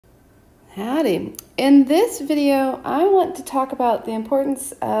Howdy. In this video, I want to talk about the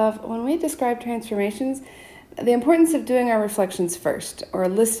importance of, when we describe transformations, the importance of doing our reflections first, or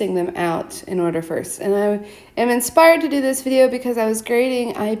listing them out in order first. And I am inspired to do this video because I was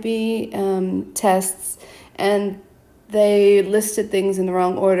grading IB tests, and they listed things in the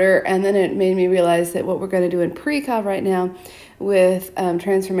wrong order, and then it made me realize that what we're going to do in PreCal right now with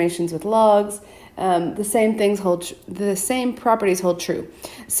transformations with logs, the same properties hold true.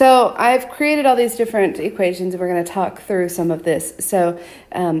 So I've created all these different equations, and we're going to talk through some of this. So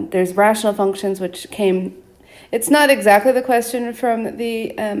there's rational functions, which it's not exactly the question from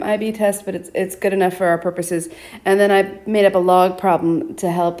the IB test, but it's good enough for our purposes. And then I made up a log problem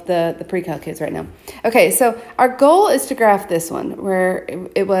to help the PreCal kids right now. Okay, so our goal is to graph this one, where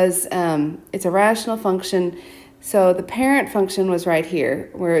it's a rational function. So the parent function was right here,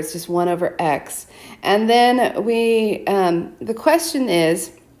 where it's just 1 over x. And then the question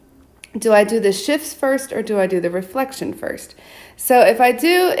is, do I do the shifts first or do I do the reflection first? So if I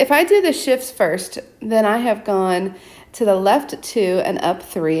do the shifts first, then I have gone to the left 2 and up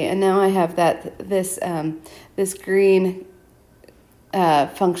 3, and now I have this green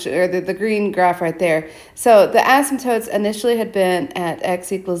function, or the green graph right there. So the asymptotes initially had been at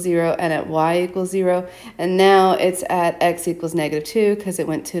x equals 0 and at y equals 0, and now it's at x equals -2 because it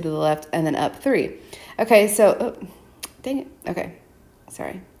went 2 to the left and then up 3. Okay, so, dang it, okay,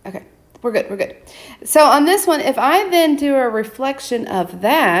 sorry, okay. We're good. So on this one, if I then do a reflection of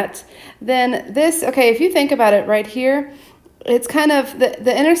that, then this, okay, if you think about it right here, it's kind of,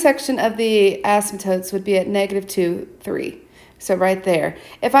 the intersection of the asymptotes would be at -2, 3. So right there.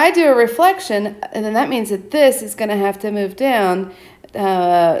 If I do a reflection, and then that means that this is going to have to move down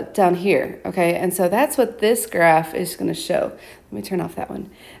here, okay? And so that's what this graph is going to show. Let me turn off that one.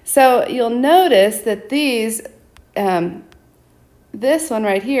 So you'll notice that this one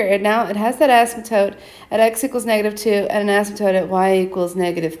right here, it has that asymptote at x equals -2 and an asymptote at y equals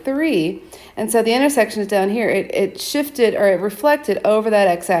 -3. And so the intersection is down here. It shifted, or it reflected over that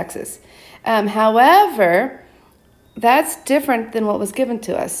x-axis. However, that's different than what was given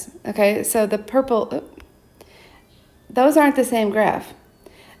to us. Okay, so the purple, those aren't the same graph.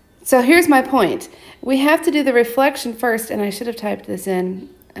 So here's my point. We have to do the reflection first, and I should have typed this in.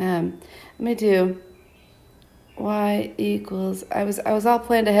 Let me do y equals, I was all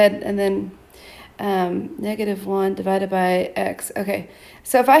planned ahead, and then -1 divided by x. Okay,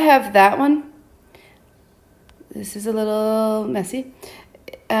 so if I have that one, this is a little messy.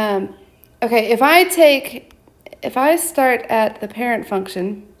 Okay, if I start at the parent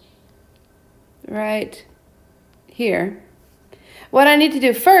function right here, what I need to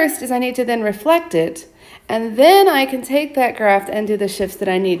do first is I need to then reflect it, and then I can take that graph and do the shifts that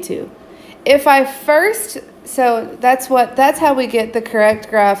I need to. If I first, so that's how we get the correct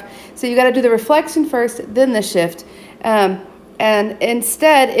graph. So you got to do the reflection first, then the shift. And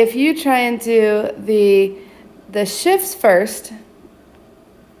instead, if you try and do the shifts first,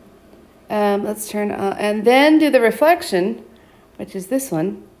 let's turn on, and then do the reflection, which is this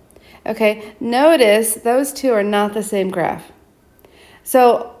one. Okay, notice those two are not the same graph.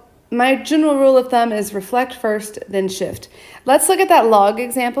 So my general rule of thumb is reflect first, then shift. Let's look at that log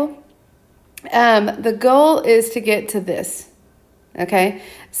example. The goal is to get to this. Okay,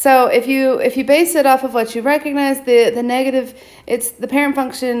 so if you base it off of what you recognize, the negative, the parent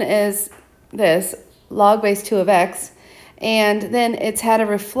function is this log base 2 of x. And then it's had a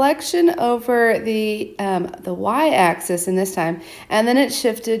reflection over the y-axis in this time, and then it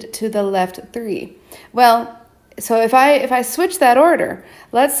shifted to the left 3. Well, so if I switch that order,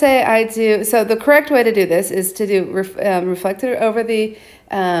 let's say I do, so the correct way to do this is to do reflect it over the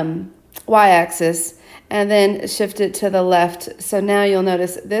y-axis, and then shift it to the left. So now you'll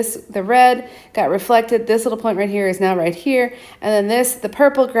notice the red got reflected. This little point right here is now right here. And then the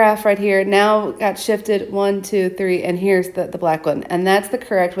purple graph right here now got shifted 1, 2, 3, and here's the black one. And that's the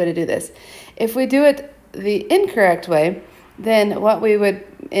correct way to do this. If we do it the incorrect way, then what we would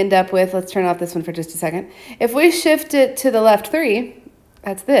end up with, let's turn off this one for just a second. If we shift it to the left 3,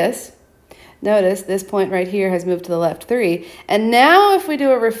 that's this. Notice this point right here has moved to the left 3. And now if we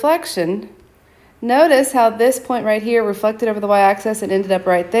do a reflection, notice how this point right here reflected over the y-axis and ended up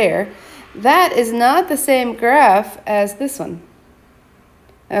right there. That is not the same graph as this one.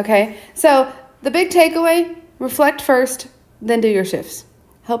 Okay, so the big takeaway, reflect first, then do your shifts.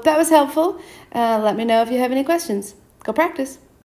 Hope that was helpful. Let me know if you have any questions. Go practice.